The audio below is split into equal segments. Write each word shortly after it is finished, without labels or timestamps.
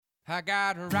I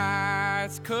got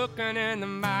rice cooking in the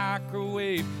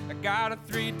microwave. I got a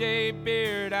 3-day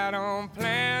beard I don't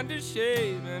plan to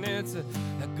shave. And it's a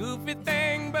goofy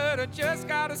thing, but I just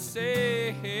gotta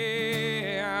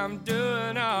say I'm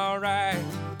doing alright.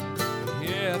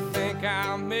 Yeah, I think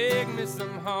I'll make me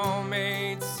some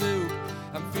homemade soup.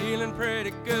 I'm feeling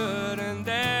pretty good, and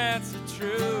that's the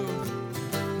truth.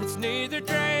 It's neither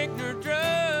drink nor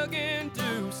drug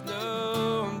induced.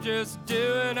 No, I'm just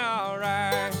doing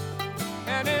alright.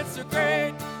 And it's a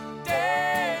great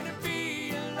day to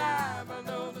be alive. I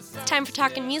know the sun. Time for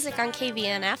Talking Music on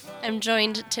KVNF. I'm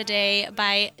joined today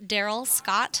by Daryl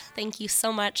Scott. Thank you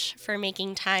so much for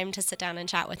making time to sit down and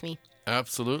chat with me.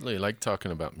 Absolutely. I like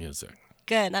talking about music.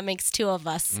 Good. That makes two of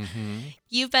us. Mm-hmm.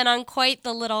 You've been on quite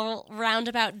the little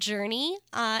roundabout journey.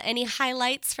 Any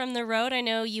highlights from the road? I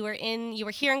know you were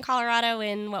here in Colorado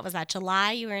in, what was that,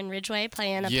 July? You were in Ridgeway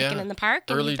playing a Pickin' in the Park.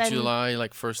 Early July,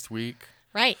 like first week.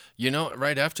 Right. You know,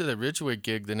 right after the Ridgeway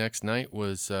gig, the next night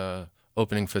was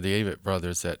opening for the Avett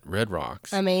Brothers at Red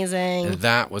Rocks. Amazing. And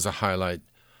that was a highlight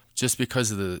just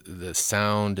because of the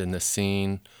sound and the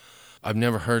scene. I've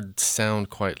never heard sound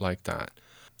quite like that.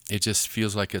 It just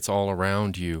feels like it's all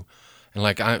around you. And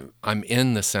like I'm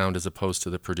in the sound as opposed to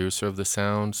the producer of the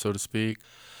sound, so to speak.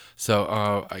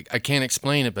 So I can't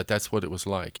explain it, but that's what it was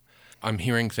like. I'm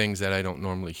hearing things that I don't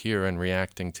normally hear and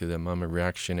reacting to them. I'm a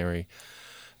reactionary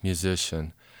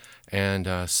musician.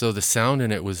 And so the sound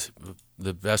in it was,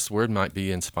 the best word might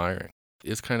be inspiring.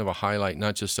 It's kind of a highlight,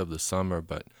 not just of the summer,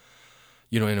 but,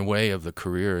 you know, in a way of the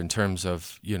career in terms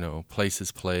of, you know,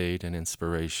 places played and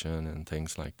inspiration and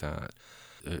things like that.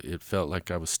 It felt like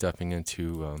I was stepping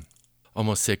into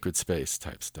almost sacred space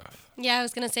type stuff. Yeah, I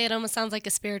was going to say it almost sounds like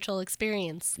a spiritual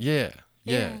experience. Yeah.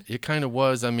 It kind of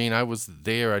was. I mean, I was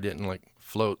there. I didn't like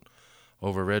float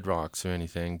over Red Rocks or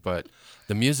anything, but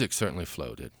the music certainly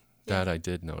floated. That I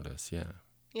did notice, yeah.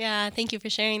 Yeah, thank you for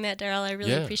sharing that, Daryl. I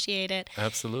really appreciate it.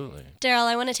 Absolutely. Daryl,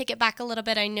 I want to take it back a little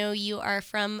bit. I know you are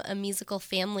from a musical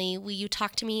family. Will you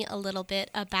talk to me a little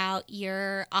bit about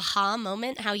your aha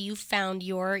moment, how you found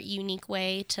your unique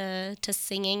way to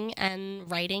singing and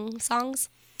writing songs?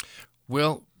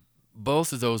 Well,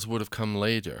 both of those would have come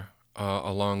later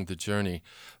along the journey.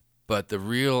 But the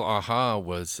real aha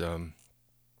was,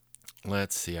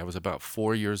 let's see, I was about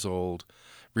 4 years old,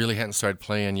 really hadn't started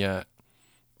playing yet.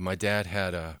 My dad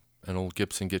had an old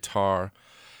Gibson guitar.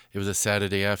 It was a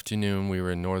Saturday afternoon. We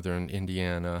were in northern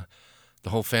Indiana.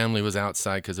 The whole family was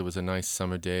outside because it was a nice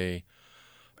summer day,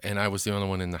 and I was the only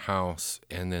one in the house,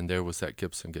 and then there was that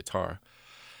Gibson guitar.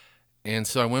 And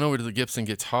so I went over to the Gibson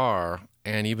guitar,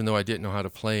 and even though I didn't know how to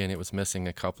play and it was missing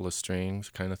a couple of strings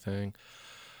kind of thing,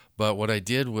 but what I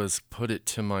did was put it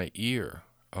to my ear,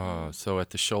 so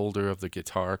at the shoulder of the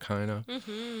guitar kind of,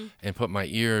 and put my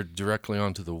ear directly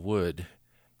onto the wood.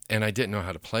 And I didn't know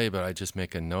how to play, but I just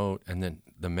make a note, and then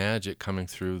the magic coming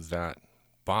through that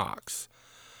box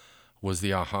was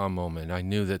the aha moment. I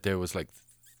knew that there was like,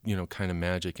 you know, kind of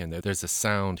magic in there. There's a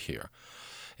sound here.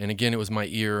 And again, it was my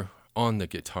ear on the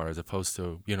guitar as opposed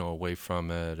to, you know, away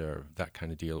from it or that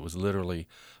kind of deal. It was literally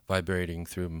vibrating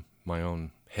through my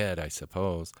own head, I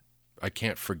suppose. I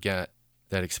can't forget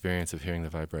that experience of hearing the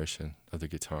vibration of the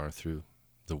guitar through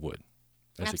the wood.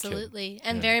 Absolutely.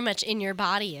 And very much in your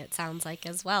body, it sounds like,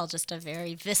 as well. Just a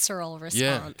very visceral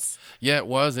response. Yeah, it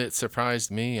was. It surprised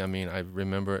me. I mean, I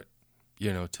remember it,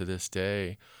 you know, to this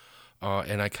day.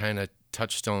 And I kind of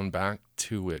touched on back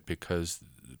to it because,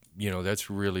 you know, that's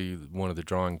really one of the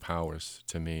drawing powers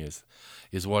to me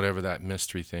is whatever that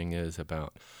mystery thing is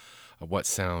about what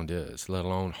sound is, let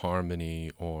alone harmony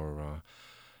or,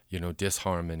 you know,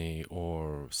 disharmony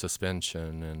or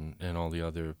suspension and all the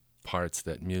other parts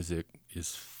that music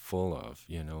is full of,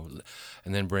 you know,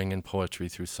 and then bring in poetry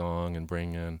through song and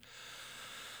bring in,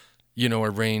 you know,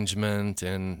 arrangement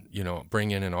and, you know,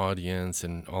 bring in an audience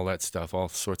and all that stuff. All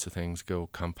sorts of things go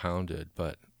compounded,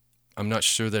 but I'm not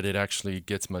sure that it actually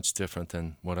gets much different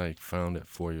than what I found at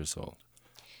 4 years old.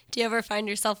 Do you ever find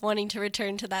yourself wanting to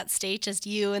return to that state, just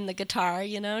you and the guitar,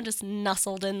 you know, just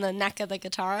nestled in the neck of the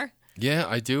guitar? Yeah,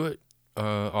 I do it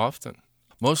often.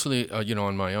 Mostly, you know,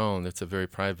 on my own. It's a very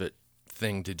private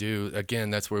thing to do.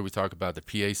 Again, that's where we talk about the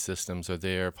PA systems are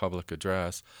there, public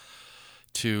address,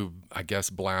 to, I guess,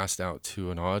 blast out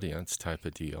to an audience type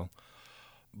of deal.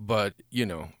 But, you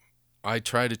know, I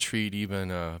try to treat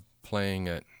even playing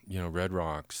at, you know, Red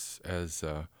Rocks as,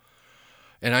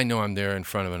 and I know I'm there in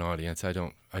front of an audience. I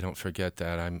don't forget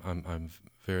that. I'm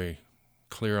very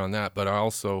clear on that. But I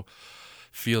also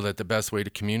feel that the best way to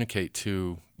communicate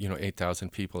to, you know,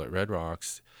 8,000 people at Red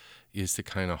Rocks is to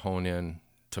kind of hone in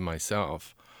to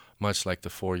myself, much like the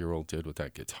 4-year-old did with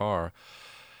that guitar.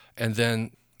 And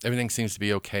then everything seems to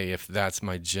be okay if that's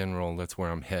where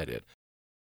I'm headed.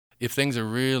 If things are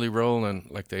really rolling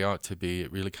like they ought to be,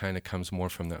 it really kind of comes more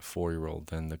from that 4-year-old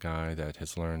than the guy that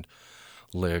has learned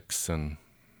licks and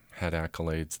had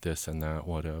accolades, this and that,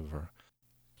 whatever.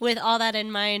 With all that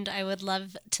in mind, I would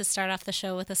love to start off the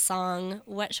show with a song.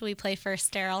 What should we play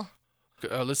first, Daryl?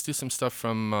 Let's do some stuff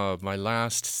from my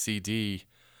last CD.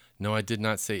 No, I did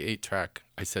not say 8-track.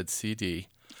 I said CD.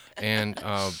 And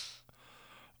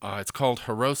it's called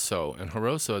Jaroso. And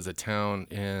Jaroso is a town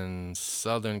in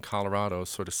southern Colorado,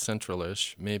 sort of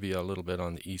central-ish, maybe a little bit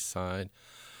on the east side.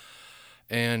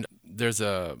 And there's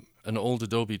an old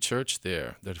adobe church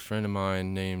there that a friend of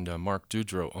mine named Mark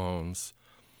Dudrow owns.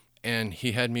 And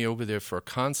he had me over there for a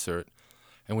concert,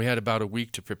 and we had about a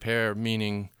week to prepare,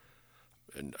 meaning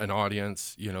an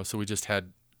audience, so we just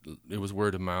had, it was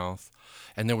word of mouth,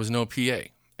 and there was no PA,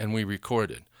 and we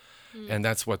recorded. And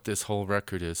that's what this whole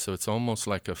record is. So it's almost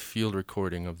like a field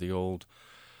recording of the old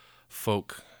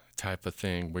folk type of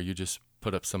thing where you just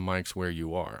put up some mics where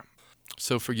you are.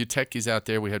 So for you techies out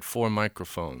there, we had 4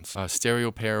 microphones, a stereo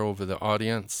pair over the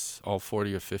audience, all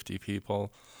 40 or 50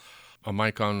 people, a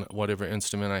mic on whatever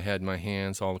instrument I had in my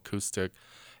hands, all acoustic,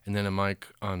 and then a mic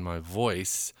on my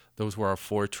voice. Those were our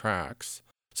 4 tracks.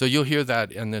 So you'll hear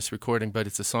that in this recording, but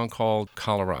it's a song called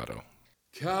Colorado.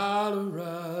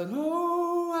 Colorado,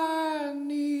 I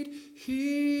need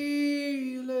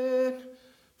healing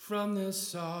from this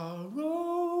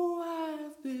sorrow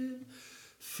I've been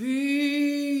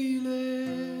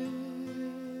feeling.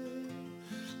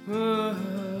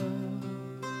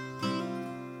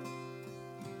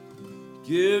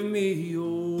 Give me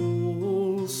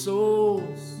old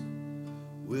souls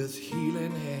with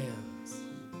healing hands,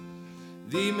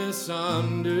 the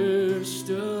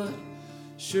misunderstood.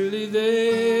 Surely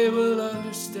they will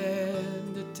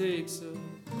understand it takes a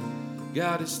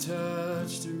God's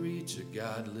touch to reach a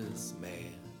godless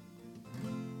man.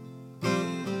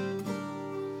 And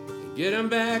get him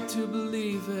back to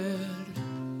believing.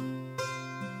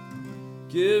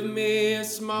 Give me a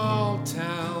small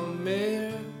town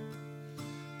mayor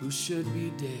who should be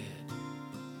dead,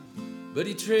 but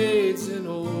he trades in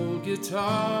old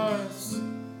guitars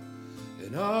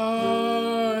and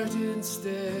art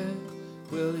instead.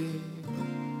 Well, he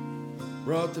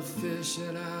brought the fish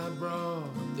and I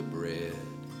brought the bread.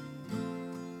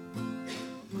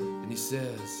 And he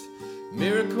says,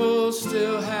 miracles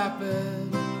still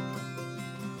happen.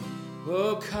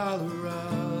 Oh,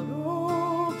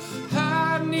 Colorado,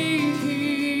 I need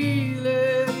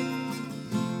healing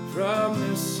from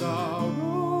this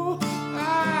sorrow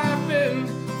I've been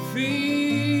feeling.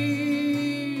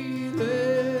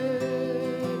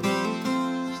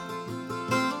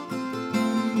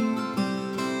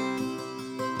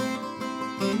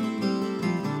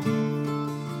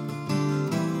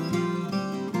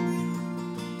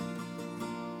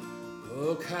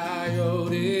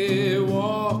 Coyote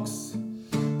walks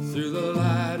through the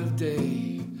light of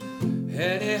day,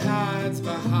 and he hides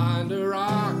behind a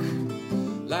rock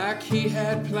like he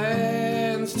had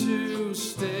plans to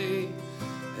stay.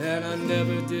 And I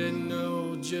never did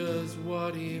know just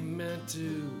what he meant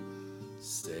to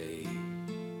say,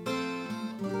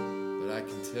 but I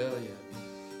can tell you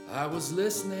I was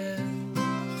listening,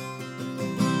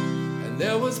 and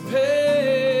there was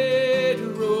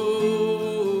Pedro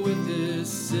with his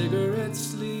cigarette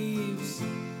sleeves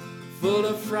full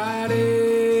of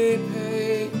Friday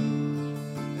pay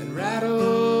and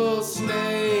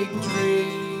rattlesnake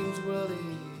dreams. Well,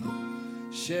 he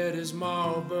shed his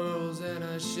Marlboros and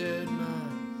I shed my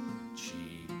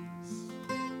cheeks,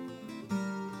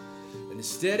 and his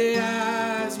steady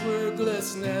eyes were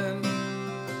glistening,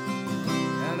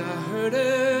 and I heard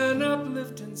an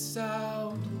uplifting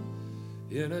sound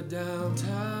in a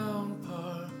downtown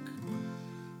park,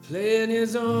 playing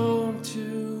his own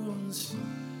tunes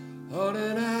on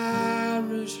an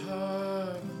Irish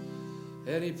harp.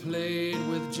 And he played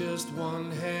with just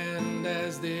one hand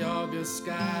as the August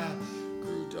sky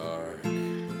grew dark.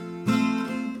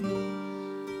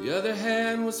 The other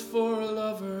hand was for a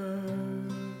lover.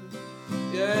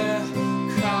 Yeah,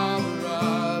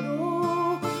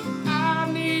 Colorado, I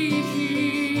need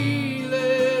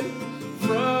healing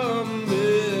from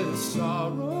this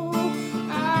sorrow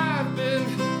I've been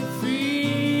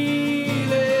feeling.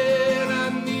 I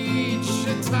need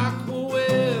Chautauqua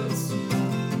winds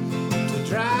to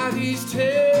dry these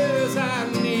tears. I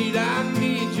need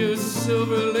your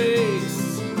silver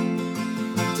lace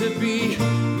to be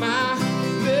my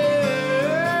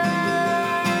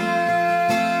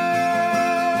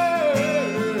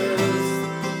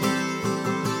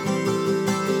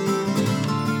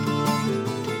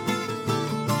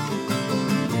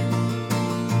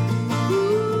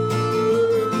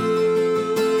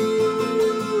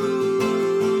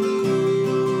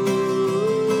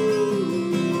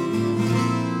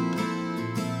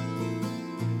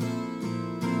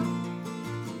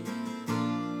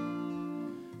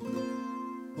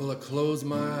Well, I closed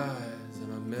my eyes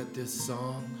and I met this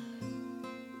song,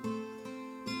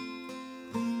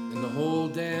 and the whole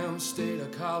damn state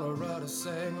of Colorado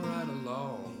sang right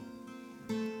along.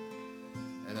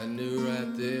 And I knew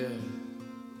right there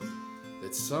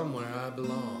that somewhere I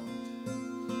belonged.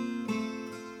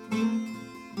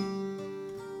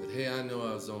 But hey, I know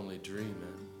I was only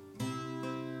dreaming.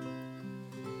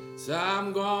 So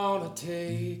I'm gonna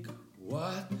take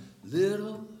what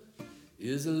little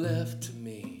is left to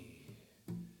me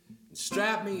and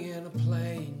strap me in a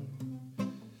plane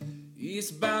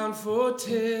eastbound for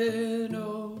Tennessee.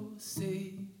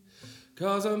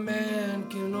 'Cause a man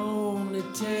can only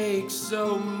take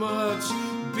so much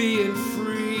being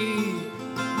free.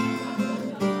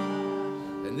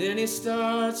 And then he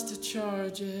starts to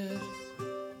charge it.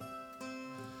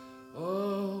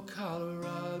 Oh,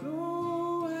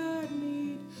 Colorado, I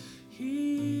need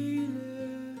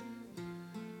healing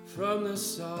from the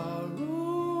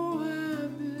sorrow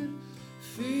I've been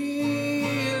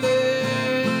feeling.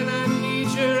 I need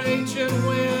your ancient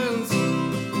winds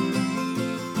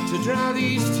to dry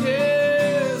these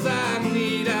tears. I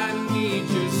need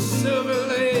your silver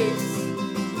lakes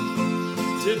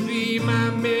to be my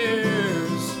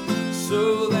mirrors,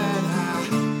 so that I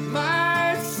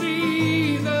might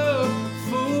see the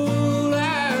fool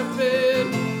I've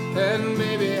been, and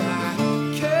maybe I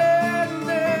can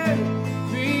then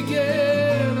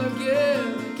begin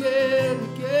again,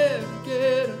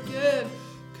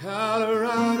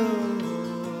 Colorado.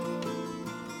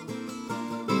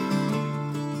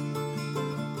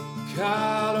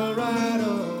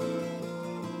 Colorado,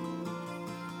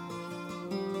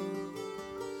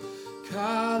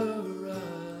 Colorado.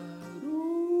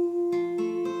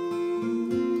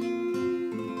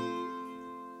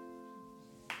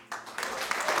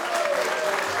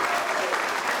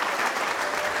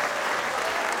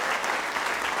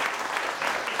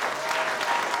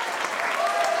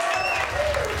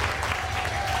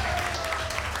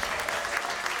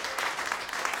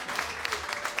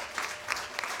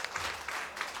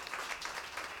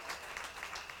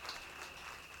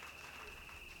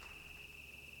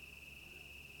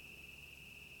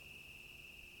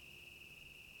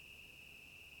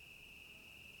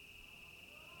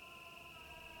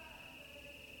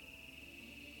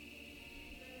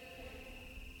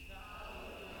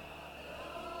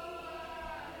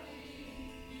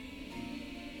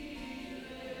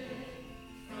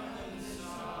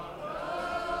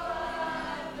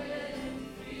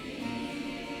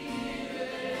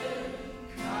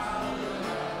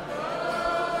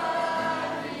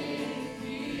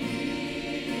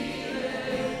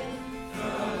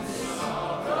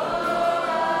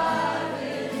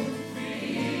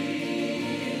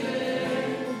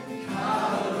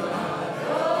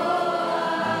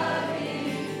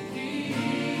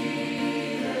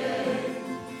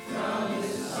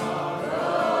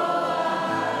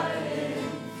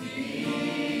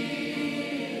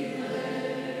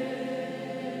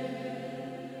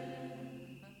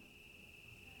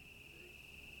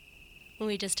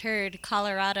 We just heard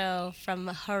Colorado from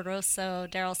Jaroso,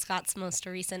 Daryl Scott's most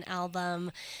recent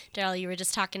album. Daryl, you were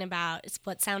just talking about it's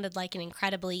what sounded like an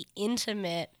incredibly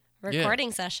intimate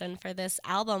recording session for this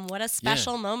album. What a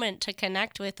special moment to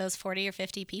connect with those 40 or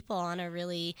 50 people on a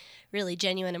really, really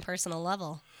genuine and personal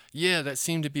level. Yeah, that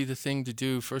seemed to be the thing to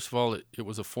do. First of all, it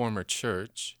was a former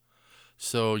church.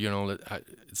 So,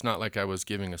 it's not like I was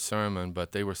giving a sermon,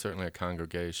 but they were certainly a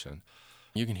congregation.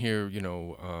 You can hear,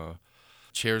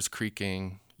 chairs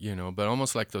creaking, but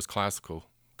almost like those classical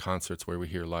concerts where we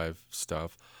hear live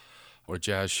stuff, or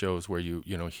jazz shows where you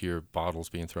hear bottles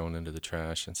being thrown into the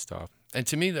trash and stuff. And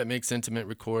to me, that makes intimate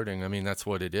recording. I mean, that's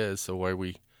what it is. So why are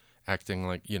we acting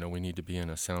like, we need to be in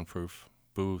a soundproof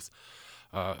booth?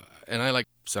 And I like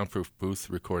soundproof booth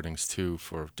recordings, too,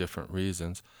 for different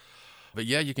reasons. But,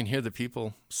 yeah, you can hear the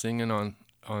people singing on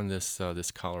this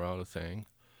Colorado thing.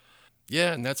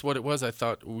 Yeah, and that's what it was. I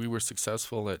thought we were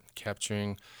successful at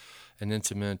capturing an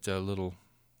intimate little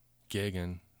gig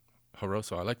in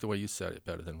Jaroso. I like the way you said it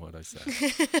better than what I said.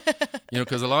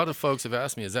 Because a lot of folks have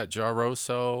asked me, is that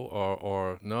Jaroso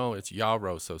or no, it's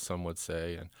Jaroso, some would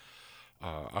say. And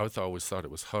I always thought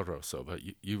it was Jaroso, but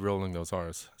you rolling those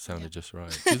R's sounded just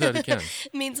right. Do that again.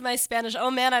 It means my Spanish,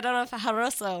 oh man, I don't know if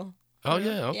Jaroso. Oh,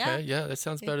 yeah, okay. Yeah, that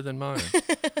sounds better than mine.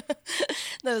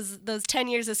 Those 10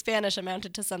 years of Spanish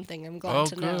amounted to something, I'm glad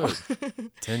to know. Oh,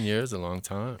 good. 10 years, a long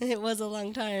time. It was a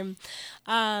long time.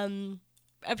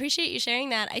 Appreciate you sharing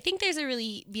that. I think there's a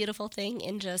really beautiful thing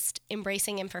in just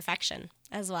embracing imperfection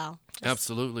as well.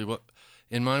 Absolutely. Well,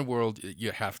 in my world,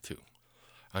 you have to.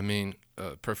 I mean,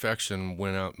 perfection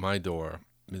went out my door,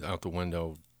 out the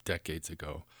window decades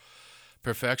ago.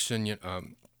 Perfection,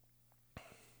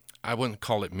 I wouldn't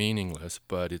call it meaningless,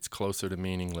 but it's closer to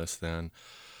meaningless than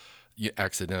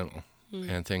accidental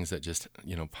and things that just,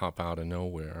 pop out of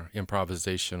nowhere.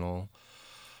 Improvisational,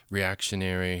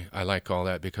 reactionary. I like all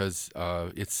that because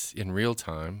it's in real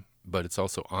time, but it's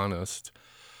also honest.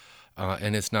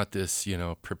 And it's not this,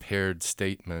 prepared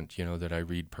statement, that I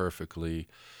read perfectly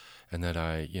and that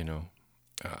I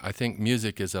think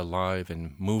music is a live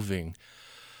and moving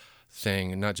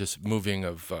thing, not just moving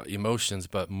of emotions,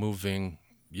 but moving,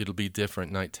 it'll be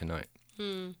different night to night.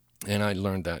 And I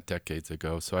learned that decades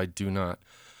ago, so I do not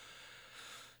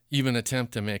even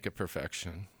attempt to make it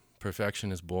perfection.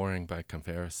 Perfection is boring by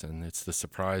comparison. It's the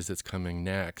surprise that's coming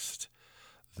next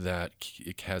that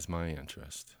it has my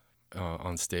interest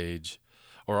on stage,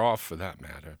 or off for that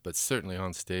matter, but certainly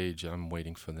on stage, I'm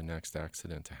waiting for the next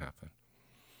accident to happen.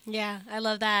 Yeah, I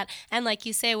love that. And like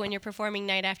you say, when you're performing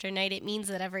night after night, it means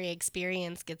that every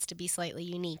experience gets to be slightly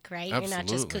unique, right? Absolutely. You're not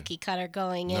just cookie cutter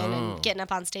going in and getting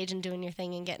up on stage and doing your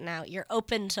thing and getting out. You're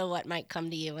open to what might come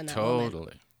to you in that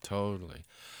moment. Totally.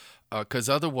 Because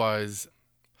otherwise,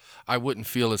 I wouldn't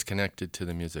feel as connected to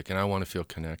the music, and I want to feel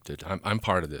connected. I'm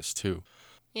part of this, too.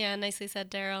 Yeah, nicely said,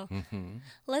 Daryl.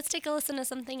 Let's take a listen to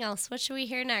something else. What should we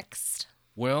hear next?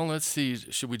 Well, let's see.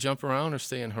 Should we jump around or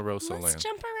stay in Haroso land? Let's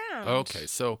jump around. Okay,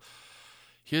 so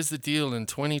here's the deal. In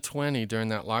 2020, during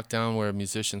that lockdown where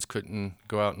musicians couldn't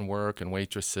go out and work, and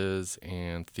waitresses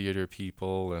and theater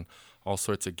people and all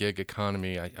sorts of gig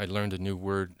economy, I learned a new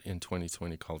word in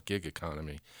 2020 called gig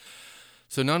economy.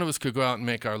 So none of us could go out and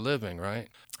make our living, right?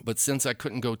 But since I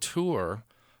couldn't go tour,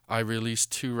 I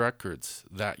released 2 records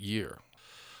that year.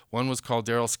 One was called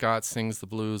Daryl Scott Sings the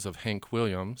Blues of Hank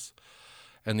Williams,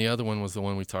 and the other one was the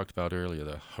one we talked about earlier,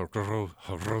 the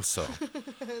Haroso.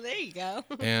 There you go.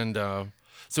 And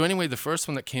so anyway, the first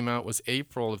one that came out was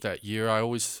April of that year. I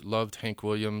always loved Hank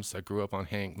Williams. I grew up on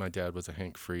Hank. My dad was a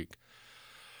Hank freak.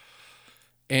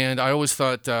 And I always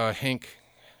thought Hank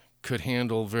could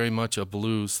handle very much a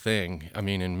blues thing. I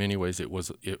mean, in many ways, it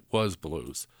was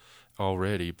blues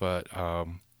already. But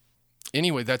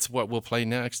anyway, that's what we'll play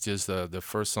next is the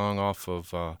first song off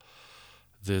of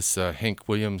this Hank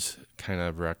Williams kind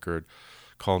of record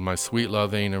called My Sweet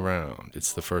Love Ain't Around.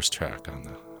 It's the first track on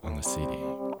the CD.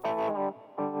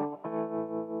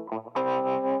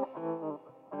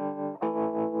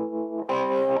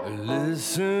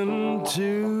 Listen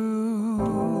to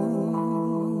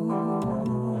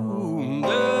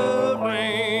the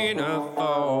rain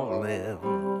a-falling.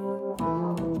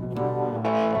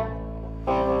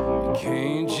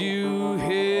 Can't you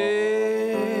hear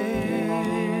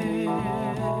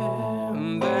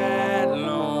that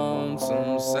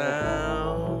lonesome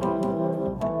sound?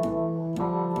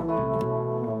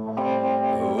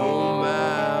 Oh,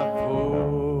 my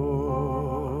poor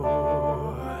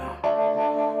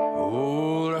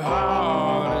old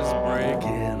heart is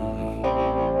breaking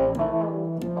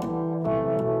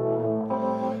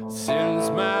since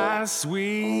my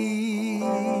sweet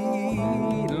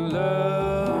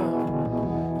love,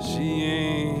 she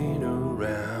ain't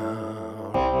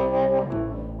around.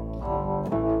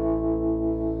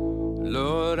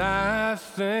 Lord, I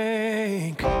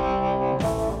think I'll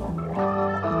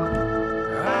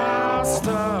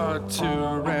start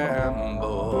to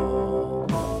ramble.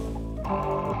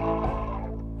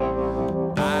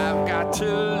 I've got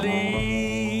to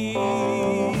leave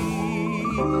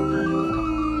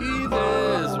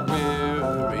this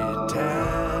weary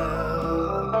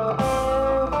town.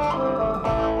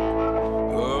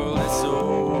 Oh, this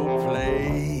old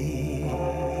place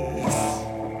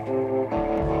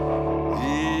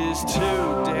is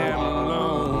too damn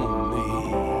lonely.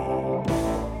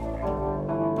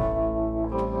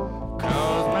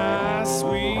 'Cause my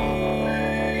sweet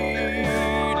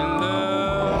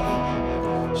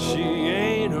love, she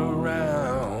ain't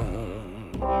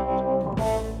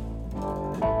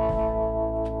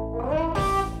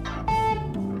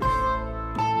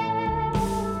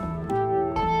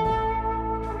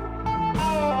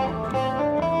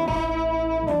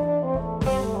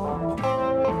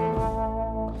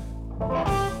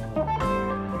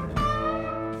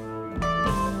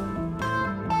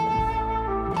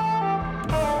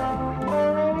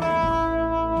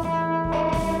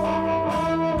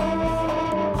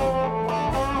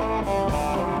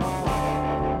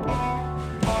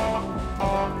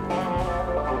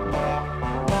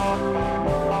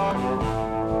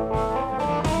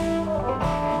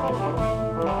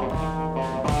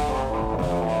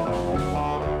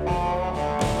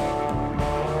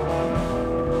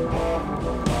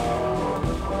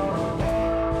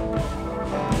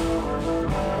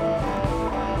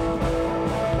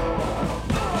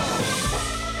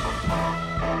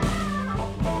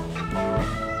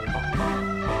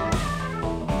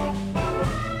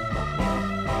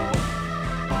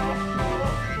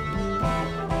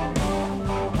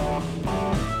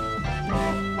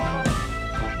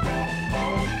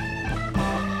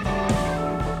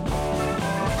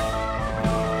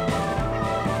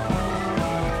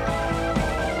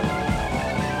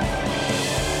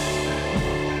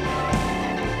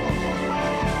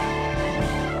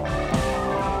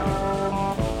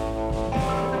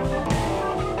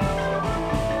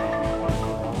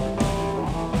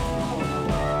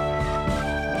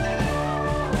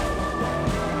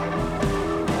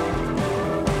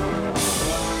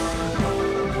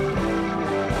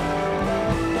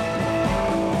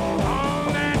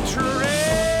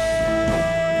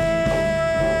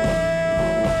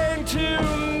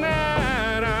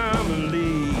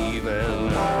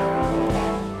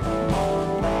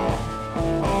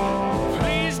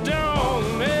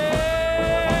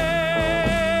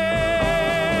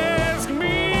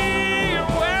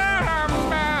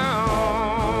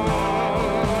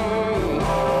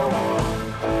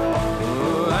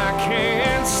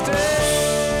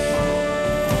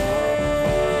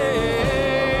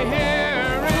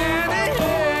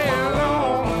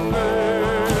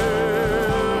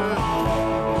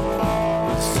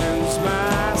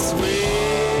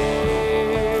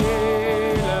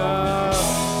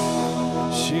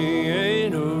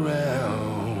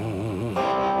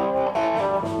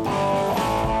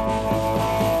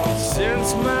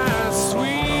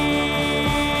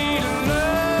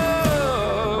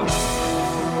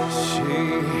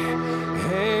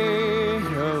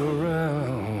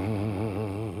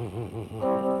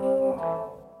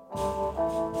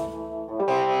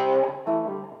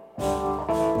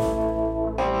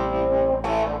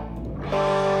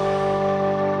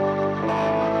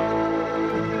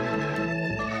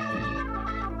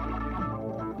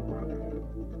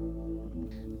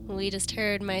We just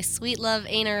heard My Sweet Love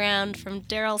Ain't Around from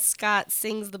Daryl Scott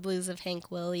Sings the Blues of Hank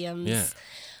Williams. Yeah.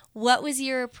 What was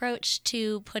your approach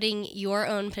to putting your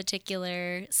own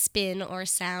particular spin or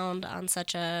sound on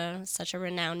such a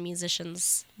renowned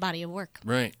musician's body of work?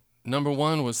 Right. Number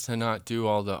one was to not do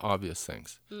all the obvious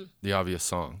things, the obvious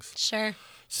songs. Sure.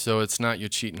 So it's not Your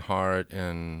Cheating Heart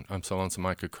and I'm So Lonesome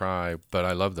I Could Cry, but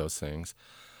I love those things.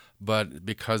 But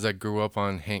because I grew up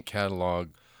on Hank catalog,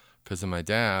 because of my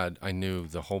dad, I knew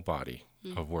the whole body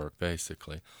of work,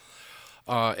 basically.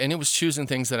 And it was choosing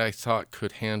things that I thought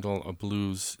could handle a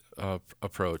blues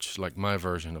approach, like my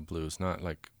version of blues, not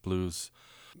like blues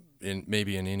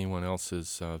maybe in anyone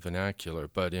else's vernacular,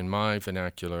 but in my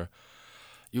vernacular.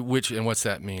 And what's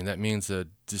that mean? That means a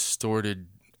distorted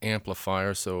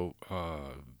amplifier, so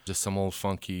just some old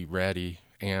funky ratty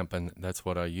amp, and that's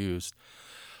what I used.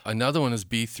 Another one is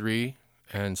B3,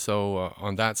 and so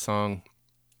on that song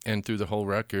and through the whole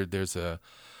record, there's a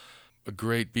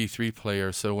great B3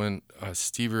 player. So when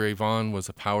Stevie Ray Vaughan was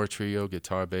a power trio,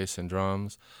 guitar, bass, and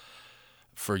drums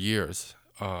for years,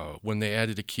 when they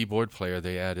added a keyboard player,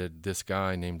 they added this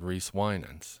guy named Reese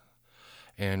Winans.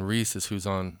 And Reese is who's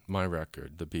on my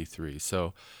record, the B3.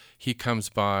 So he comes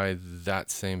by that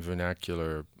same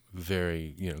vernacular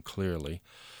very, clearly.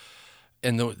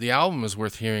 And the album is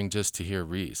worth hearing just to hear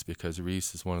Reese, because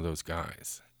Reese is one of those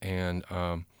guys. And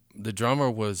the drummer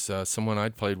was someone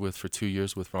I'd played with for 2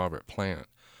 years with Robert Plant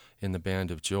in the Band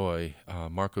of Joy,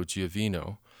 Marco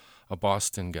Giovino, a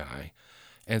Boston guy.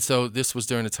 And so this was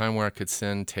during a time where I could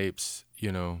send tapes,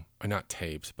 or not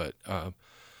tapes, but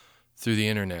through the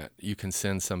internet. You can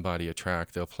send somebody a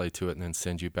track, they'll play to it and then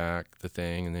send you back the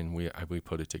thing, and then we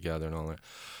put it together and all that.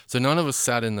 So none of us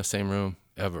sat in the same room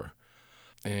ever.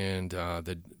 And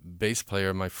the bass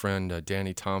player, my friend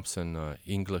Danny Thompson,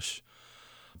 English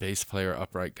bass player,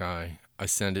 upright guy, I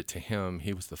sent it to him.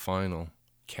 He was the final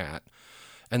cat.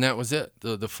 And that was it,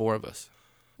 the four of us.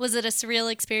 Was it a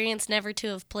surreal experience never to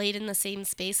have played in the same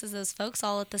space as those folks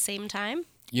all at the same time?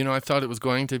 I thought it was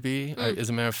going to be. As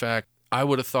a matter of fact, I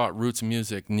would have thought roots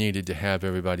music needed to have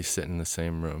everybody sitting in the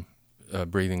same room,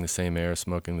 breathing the same air,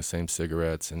 smoking the same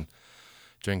cigarettes, and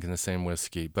drinking the same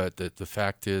whiskey. But the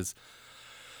fact is,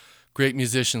 great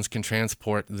musicians can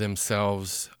transport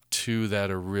themselves to that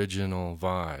original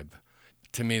vibe.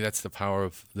 To me, that's the power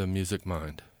of the music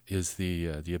mind, is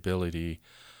the ability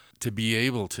to be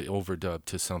able to overdub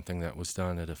to something that was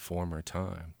done at a former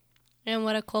time. And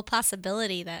what a cool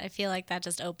possibility that I feel like that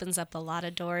just opens up a lot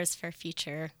of doors for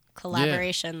future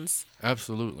collaborations. Yeah,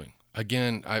 absolutely.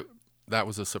 Again, that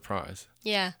was a surprise.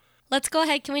 Yeah. Let's go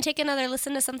ahead. Can we take another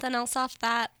listen to something else off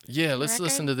that? Yeah, let's record?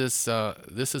 Listen to this.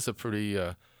 This is a pretty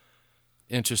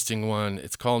interesting one.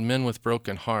 It's called Men with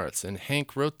Broken Hearts. And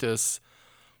Hank wrote this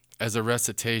as a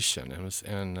recitation.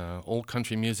 And old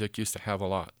country music used to have a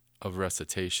lot of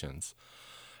recitations.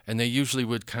 And they usually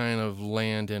would kind of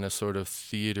land in a sort of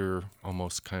theater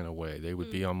almost kind of way. They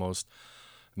would be almost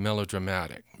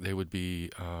melodramatic. They would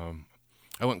be, I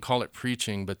wouldn't call it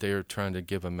preaching, but they were trying to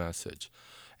give a message.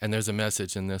 And there's a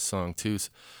message in this song too.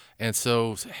 And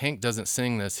so Hank doesn't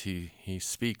sing this, he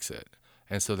speaks it.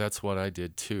 And so that's what I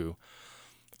did too.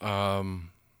 There's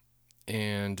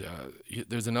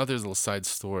another little side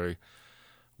story.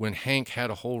 When Hank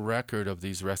had a whole record of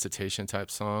these recitation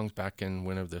type songs back in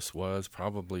whenever this was,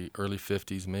 probably early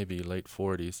 50s, maybe late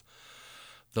 40s,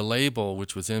 the label,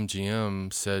 which was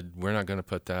MGM, said, we're not going to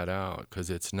put that out because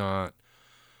it's not,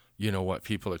 what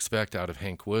people expect out of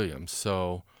Hank Williams.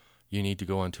 So you need to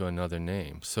go onto another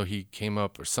name. So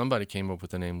somebody came up with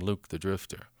the name Luke the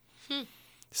Drifter.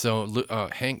 So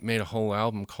Hank made a whole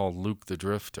album called Luke the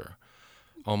Drifter,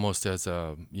 almost as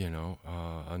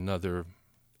another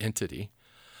entity.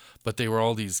 But they were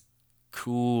all these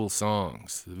cool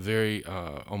songs, very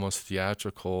almost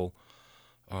theatrical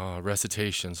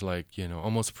recitations, like,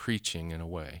 almost preaching in a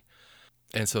way.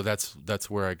 And so that's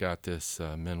where I got this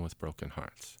Men with Broken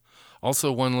Hearts.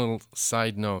 Also, one little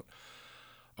side note,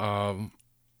 in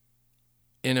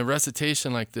a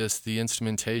recitation like this, the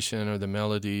instrumentation or the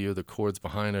melody or the chords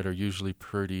behind it are usually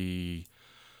pretty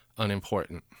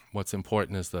unimportant. What's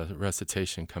important is the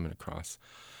recitation coming across.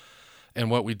 And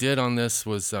what we did on this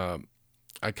was I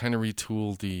kind of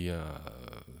retooled the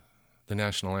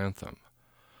national anthem.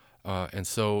 And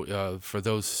so for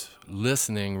those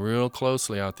listening real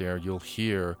closely out there, you'll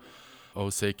hear "Oh,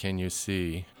 Say Can You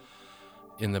See"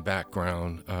 in the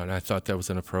background. And I thought that was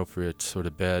an appropriate sort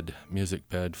of music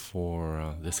bed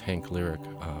for this Hank lyric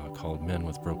called Men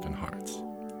with Broken Hearts.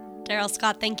 Daryl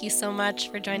Scott, thank you so much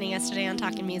for joining us today on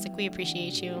Talking Music. We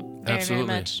appreciate you very, Absolutely.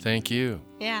 very much. Thank you.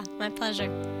 Yeah, my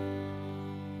pleasure.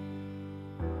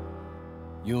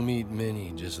 You'll meet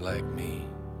many just like me,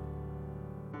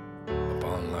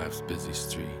 life's busy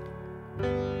street,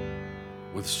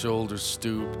 with shoulders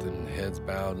stooped and heads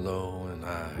bowed low and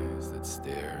eyes that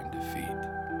stare in defeat.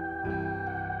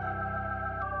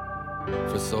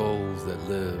 For souls that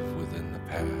live within the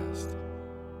past,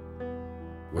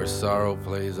 where sorrow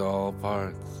plays all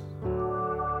parts,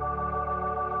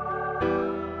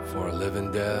 for a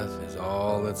living death is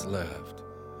all that's left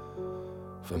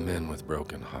for men with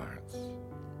broken hearts.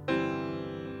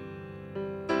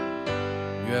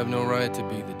 You have no right to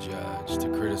be the judge, to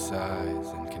criticize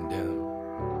and condemn.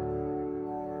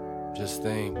 Just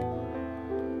think,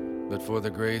 but for the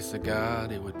grace of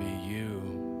God, it would be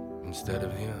you instead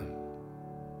of him.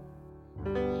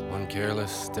 One careless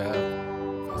step,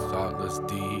 a thoughtless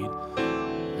deed,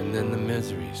 and then the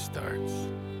misery starts.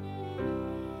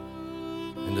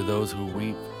 And to those who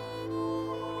weep,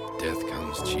 death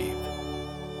comes cheap.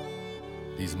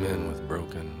 These men with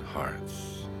broken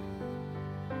hearts.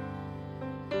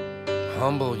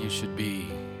 Humble you should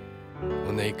be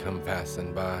when they come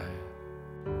passing by,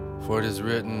 for it is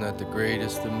written that the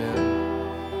greatest of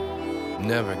men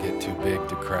never get too big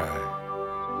to cry.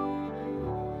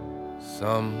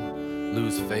 Some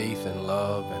lose faith in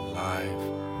love and life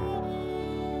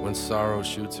when sorrow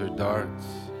shoots her darts,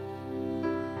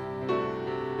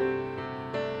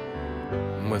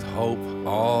 and with hope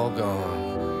all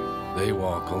gone, they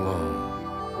walk alone.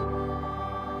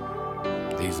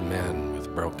 These men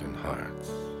with broken hearts.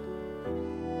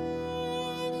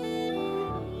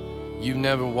 You've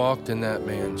never walked in that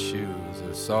man's shoes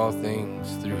or saw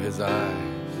things through his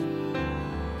eyes,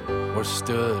 or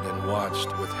stood and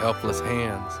watched with helpless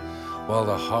hands while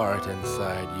the heart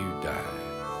inside you dies.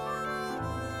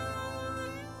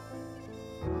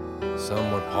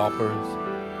 Some were paupers,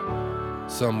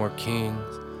 some were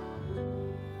kings,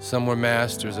 some were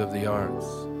masters of the arts,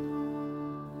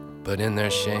 but in their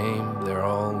shame they're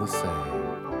all the same,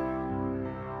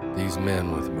 these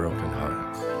men with broken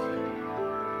hearts.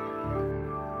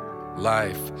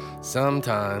 Life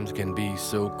sometimes can be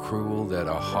so cruel that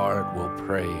a heart will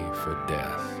pray for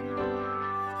death.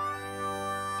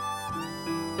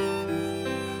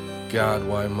 God,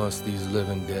 why must these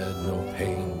living dead know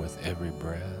pain with every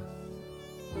breath?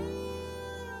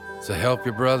 So help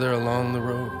your brother along the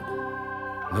road,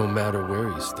 no matter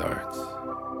where he starts.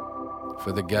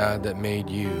 For the God that made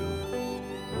you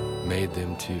made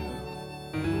them too.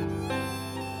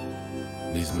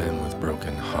 These men with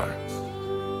broken hearts.